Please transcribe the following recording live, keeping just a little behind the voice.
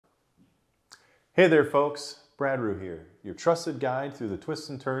Hey there folks, Brad Rue here, your trusted guide through the twists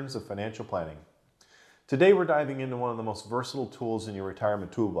and turns of financial planning. Today we're diving into one of the most versatile tools in your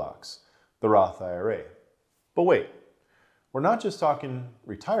retirement toolbox, the Roth IRA. But wait, we're not just talking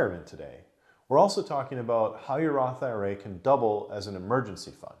retirement today, we're also talking about how your Roth IRA can double as an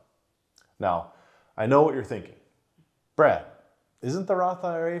emergency fund. Now, I know what you're thinking. Brad, isn't the Roth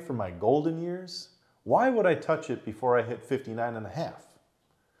IRA for my golden years? Why would I touch it before I hit 59 and a half?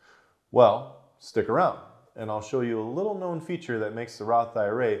 Well, stick around, and I'll show you a little known feature that makes the Roth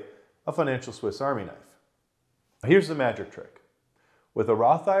IRA a financial Swiss Army knife. Here's the magic trick. With a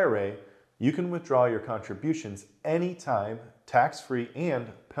Roth IRA, you can withdraw your contributions anytime, tax-free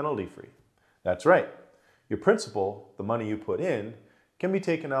and penalty-free. That's right. Your principal, the money you put in, can be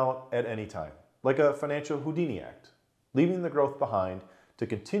taken out at any time, like a financial Houdini act, leaving the growth behind to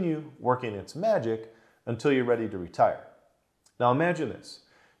continue working its magic until you're ready to retire. Now imagine this.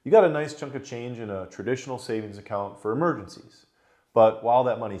 You got a nice chunk of change in a traditional savings account for emergencies. But while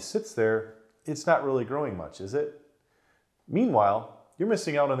that money sits there, it's not really growing much, is it? Meanwhile, you're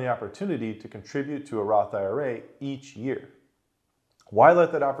missing out on the opportunity to contribute to a Roth IRA each year. Why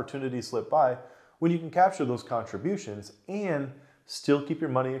let that opportunity slip by when you can capture those contributions and still keep your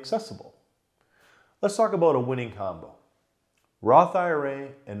money accessible? Let's talk about a winning combo. Roth IRA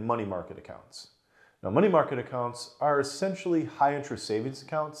and money market accounts. Now, money market accounts are essentially high-interest savings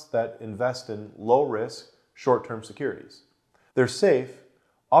accounts that invest in low-risk, short-term securities. They're safe,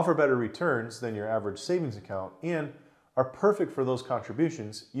 offer better returns than your average savings account, and are perfect for those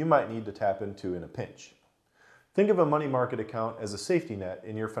contributions you might need to tap into in a pinch. Think of a money market account as a safety net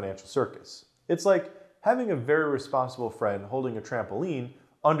in your financial circus. It's like having a very responsible friend holding a trampoline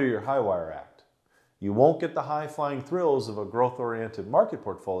under your high wire act. You won't get the high-flying thrills of a growth-oriented market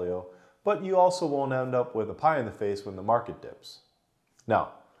portfolio, but you also won't end up with a pie in the face when the market dips.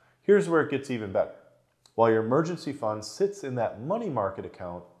 Now, here's where it gets even better. While your emergency fund sits in that money market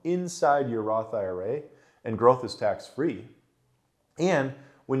account inside your Roth IRA and growth is tax-free, and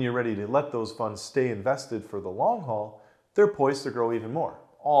when you're ready to let those funds stay invested for the long haul, they're poised to grow even more,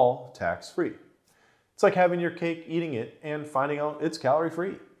 all tax-free. It's like having your cake, eating it, and finding out it's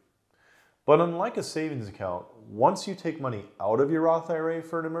calorie-free. But unlike a savings account, once you take money out of your Roth IRA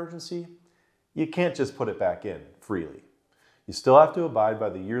for an emergency, you can't just put it back in freely. You still have to abide by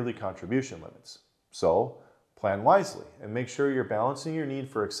the yearly contribution limits. So, plan wisely and make sure you're balancing your need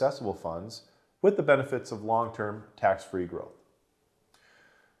for accessible funds with the benefits of long-term tax-free growth.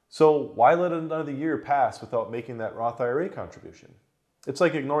 So why let another year pass without making that Roth IRA contribution? It's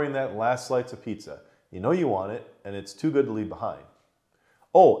like ignoring that last slice of pizza. You know you want it, and it's too good to leave behind.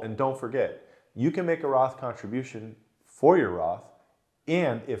 Oh, and don't forget, you can make a Roth contribution for your Roth,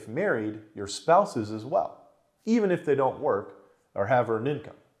 and if married, your spouse's as well, even if they don't work or have earned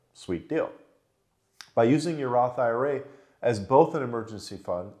income. Sweet deal. By using your Roth IRA as both an emergency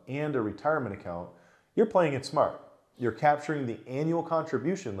fund and a retirement account, you're playing it smart. You're capturing the annual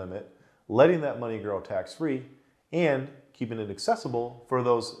contribution limit, letting that money grow tax-free, and keeping it accessible for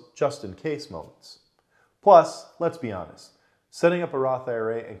those just-in-case moments. Plus, let's be honest, setting up a Roth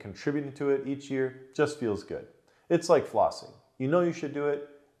IRA and contributing to it each year just feels good. It's like flossing. You know you should do it,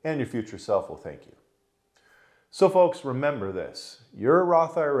 and your future self will thank you. So folks, remember this. Your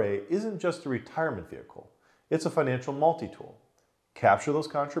Roth IRA isn't just a retirement vehicle. It's a financial multi-tool. Capture those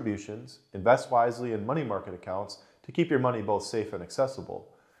contributions, invest wisely in money market accounts to keep your money both safe and accessible.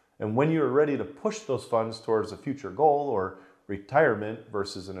 And when you are ready to push those funds towards a future goal or retirement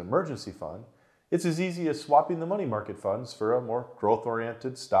versus an emergency fund, it's as easy as swapping the money market funds for a more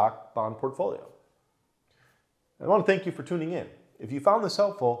growth-oriented stock bond portfolio. I want to thank you for tuning in. If you found this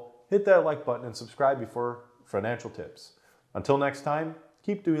helpful, hit that like button and subscribe for financial tips. Until next time,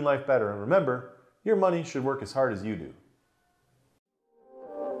 keep doing life better, and remember, your money should work as hard as you do.